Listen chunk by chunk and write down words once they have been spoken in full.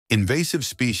Invasive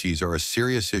species are a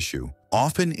serious issue,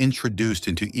 often introduced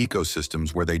into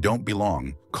ecosystems where they don't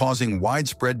belong, causing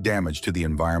widespread damage to the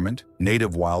environment,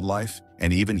 native wildlife,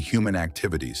 and even human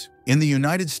activities. In the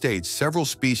United States, several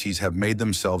species have made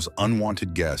themselves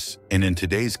unwanted guests, and in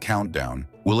today's countdown,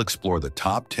 we'll explore the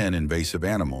top 10 invasive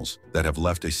animals that have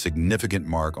left a significant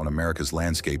mark on America's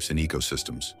landscapes and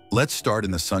ecosystems. Let's start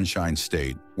in the Sunshine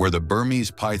State, where the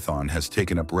Burmese python has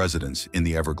taken up residence in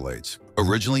the Everglades.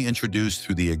 Originally introduced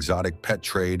through the exotic pet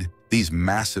trade, these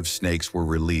massive snakes were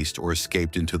released or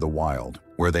escaped into the wild,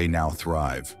 where they now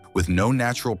thrive. With no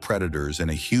natural predators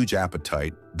and a huge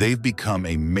appetite, they've become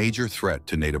a major threat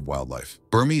to native wildlife.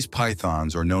 Burmese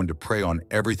pythons are known to prey on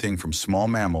everything from small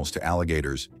mammals to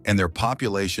alligators, and their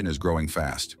population is growing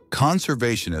fast.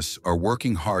 Conservationists are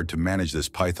working hard to manage this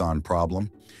python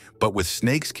problem, but with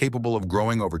snakes capable of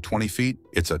growing over 20 feet,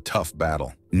 it's a tough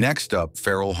battle. Next up,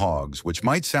 feral hogs, which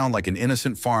might sound like an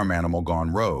innocent farm animal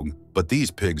gone rogue, but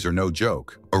these pigs are no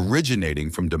joke. Originating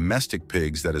from domestic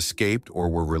pigs that escaped or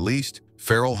were released,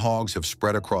 feral hogs have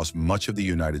spread across much of the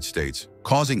United States,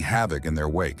 causing havoc in their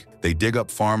wake. They dig up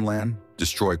farmland,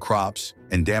 destroy crops,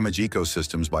 and damage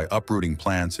ecosystems by uprooting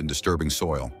plants and disturbing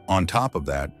soil. On top of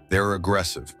that, they're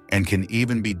aggressive and can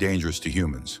even be dangerous to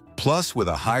humans. Plus, with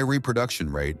a high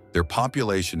reproduction rate, their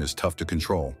population is tough to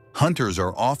control. Hunters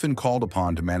are often called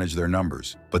upon to manage their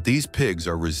numbers, but these pigs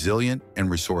are resilient and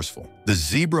resourceful. The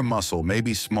zebra mussel may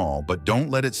be small, but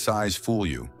don't let its size fool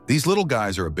you. These little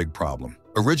guys are a big problem.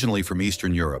 Originally from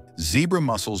Eastern Europe, zebra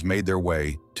mussels made their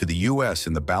way to the U.S.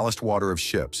 in the ballast water of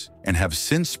ships and have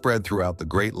since spread throughout the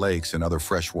Great Lakes and other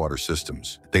freshwater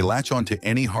systems. They latch onto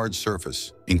any hard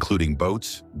surface, including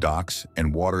boats, docks,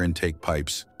 and water intake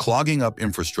pipes, clogging up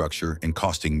infrastructure and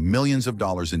costing millions of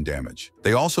dollars in damage.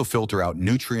 They also filter out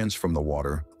nutrients from the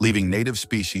water, leaving native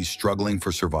species struggling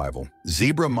for survival.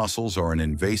 Zebra mussels are an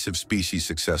invasive species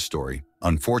success story,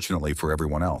 unfortunately for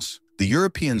everyone else. The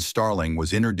European starling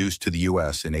was introduced to the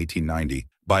U.S. in 1890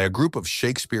 by a group of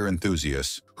Shakespeare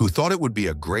enthusiasts who thought it would be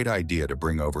a great idea to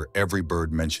bring over every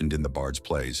bird mentioned in the Bard's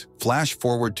plays. Flash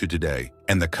forward to today,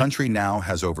 and the country now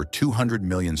has over 200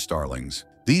 million starlings.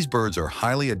 These birds are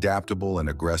highly adaptable and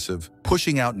aggressive,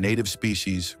 pushing out native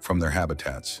species from their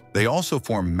habitats. They also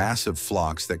form massive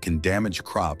flocks that can damage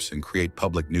crops and create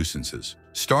public nuisances.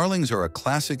 Starlings are a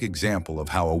classic example of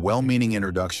how a well-meaning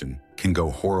introduction can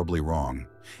go horribly wrong.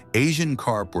 Asian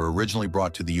carp were originally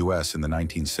brought to the U.S. in the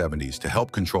 1970s to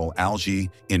help control algae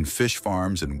in fish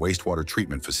farms and wastewater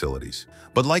treatment facilities.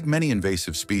 But like many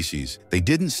invasive species, they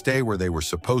didn't stay where they were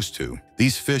supposed to.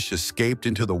 These fish escaped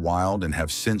into the wild and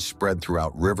have since spread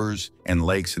throughout rivers and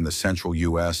lakes in the central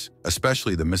U.S.,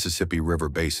 especially the Mississippi River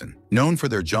Basin. Known for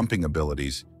their jumping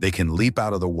abilities, they can leap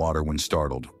out of the water when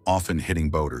startled, often hitting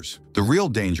boaters. The real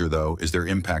danger, though, is their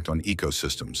impact on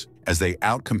ecosystems, as they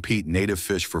outcompete native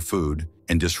fish for food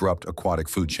and disrupt aquatic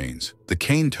food chains. The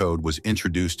cane toad was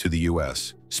introduced to the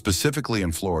U.S., specifically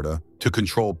in Florida, to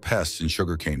control pests in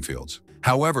sugarcane fields.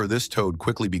 However, this toad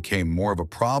quickly became more of a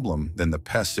problem than the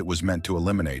pests it was meant to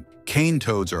eliminate. Cane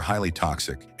toads are highly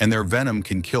toxic, and their venom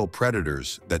can kill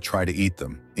predators that try to eat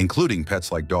them, including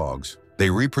pets like dogs. They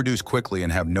reproduce quickly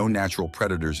and have no natural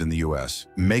predators in the U.S.,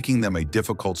 making them a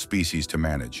difficult species to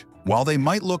manage. While they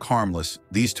might look harmless,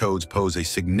 these toads pose a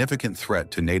significant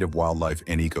threat to native wildlife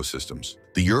and ecosystems.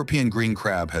 The European green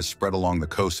crab has spread along the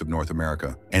coast of North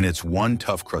America, and it's one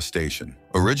tough crustacean.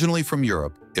 Originally from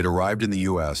Europe, it arrived in the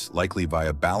U.S. likely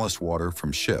via ballast water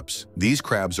from ships. These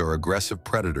crabs are aggressive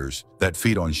predators that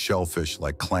feed on shellfish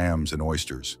like clams and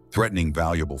oysters, threatening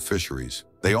valuable fisheries.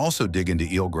 They also dig into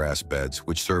eelgrass beds,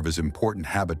 which serve as important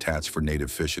habitats for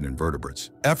native fish and invertebrates.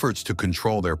 Efforts to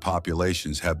control their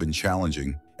populations have been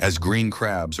challenging, as green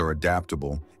crabs are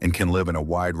adaptable and can live in a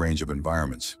wide range of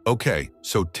environments. Okay,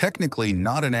 so technically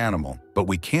not an animal, but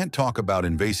we can't talk about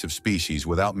invasive species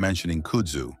without mentioning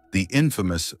kudzu, the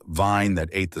infamous vine that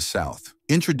ate the South.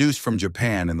 Introduced from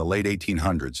Japan in the late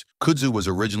 1800s, kudzu was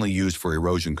originally used for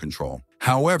erosion control.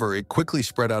 However, it quickly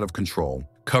spread out of control,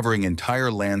 covering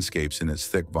entire landscapes in its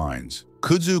thick vines.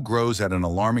 Kudzu grows at an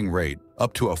alarming rate,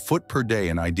 up to a foot per day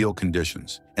in ideal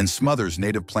conditions, and smothers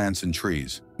native plants and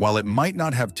trees. While it might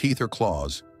not have teeth or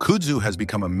claws, kudzu has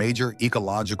become a major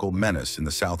ecological menace in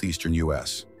the southeastern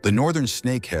U.S. The northern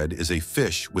snakehead is a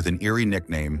fish with an eerie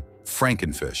nickname,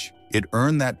 Frankenfish. It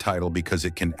earned that title because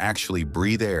it can actually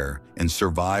breathe air and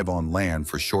survive on land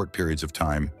for short periods of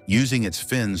time, using its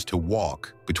fins to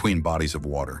walk between bodies of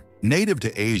water. Native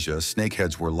to Asia,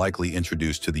 snakeheads were likely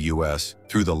introduced to the U.S.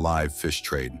 through the live fish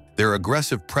trade. They're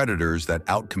aggressive predators that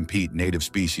outcompete native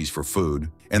species for food,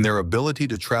 and their ability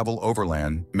to travel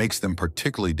overland makes them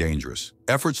particularly dangerous.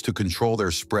 Efforts to control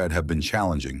their spread have been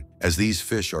challenging, as these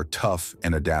fish are tough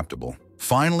and adaptable.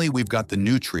 Finally, we've got the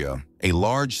nutria, a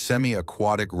large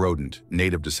semi-aquatic rodent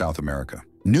native to South America.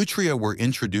 Nutria were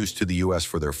introduced to the U.S.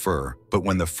 for their fur, but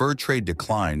when the fur trade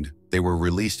declined, they were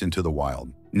released into the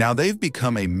wild. Now they've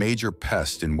become a major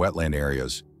pest in wetland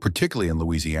areas, particularly in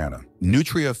Louisiana.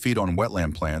 Nutria feed on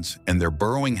wetland plants, and their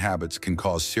burrowing habits can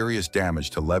cause serious damage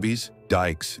to levees,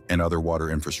 dikes, and other water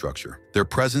infrastructure. Their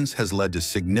presence has led to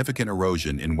significant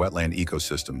erosion in wetland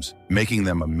ecosystems, making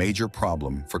them a major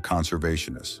problem for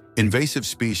conservationists. Invasive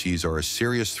species are a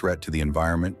serious threat to the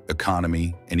environment,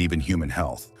 economy, and even human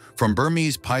health. From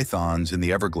Burmese pythons in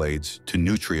the Everglades to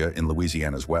nutria in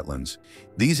Louisiana's wetlands,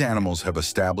 these animals have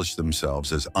established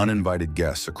themselves as uninvited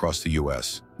guests across the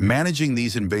U.S. Managing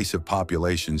these invasive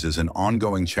populations is an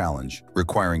ongoing challenge,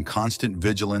 requiring constant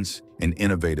vigilance and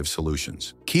innovative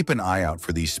solutions. Keep an eye out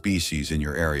for these species in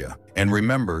your area. And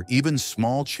remember, even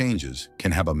small changes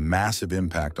can have a massive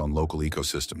impact on local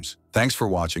ecosystems. Thanks for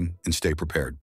watching, and stay prepared.